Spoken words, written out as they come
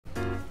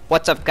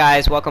What's up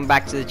guys, welcome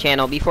back to the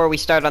channel. Before we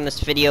start on this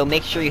video,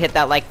 make sure you hit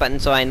that like button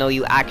so I know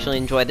you actually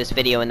enjoyed this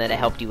video and that it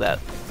helped you out.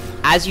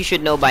 As you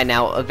should know by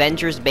now,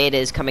 Avengers beta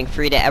is coming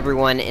free to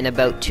everyone in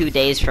about 2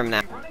 days from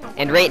now.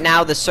 And right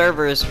now the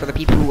servers for the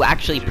people who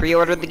actually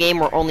pre-ordered the game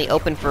were only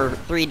open for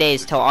 3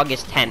 days till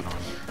August 10th.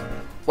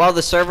 While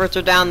the servers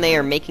are down, they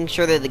are making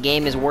sure that the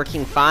game is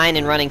working fine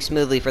and running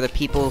smoothly for the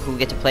people who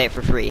get to play it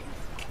for free.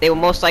 They will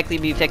most likely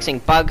be fixing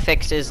bug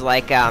fixes,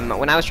 like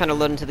when I was trying to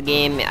load into the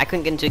game, I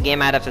couldn't get into a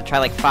game. I'd have to try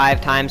like 5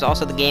 times.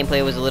 Also, the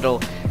gameplay was a little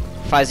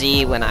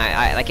fuzzy when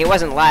I like, it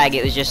wasn't lag,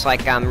 it was just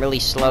like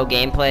really slow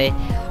gameplay.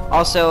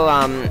 Also,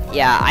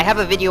 yeah, I have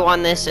a video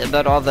on this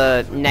about all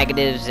the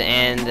negatives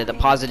and the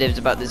positives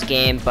about this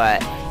game,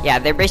 but yeah,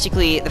 they're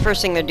basically, the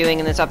first thing they're doing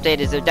in this update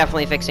is they're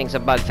definitely fixing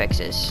some bug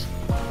fixes.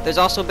 There's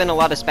also been a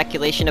lot of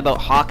speculation about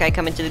Hawkeye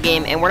coming to the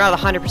game, and we're not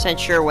 100%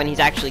 sure when he's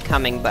actually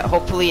coming, but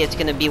hopefully it's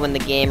going to be when the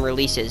game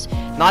releases.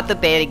 Not the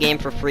beta game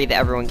for free that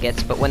everyone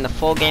gets, but when the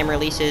full game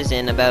releases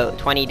in about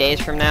 20 days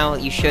from now,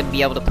 you should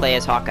be able to play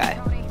as Hawkeye.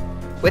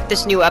 With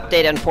this new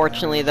update,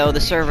 unfortunately though, the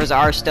servers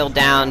are still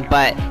down,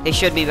 but they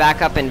should be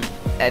back up in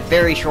a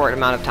very short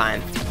amount of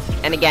time.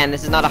 And again,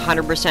 this is not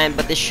 100%,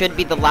 but this should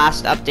be the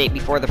last update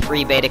before the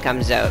free beta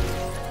comes out.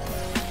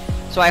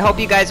 So I hope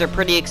you guys are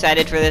pretty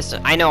excited for this.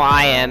 I know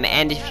I am,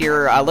 and if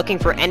you're looking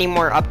for any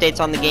more updates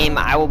on the game,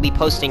 I will be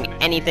posting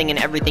anything and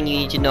everything you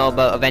need to know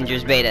about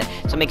Avengers Beta.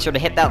 So make sure to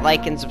hit that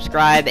like and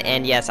subscribe,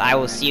 and yes, I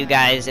will see you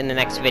guys in the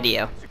next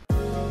video.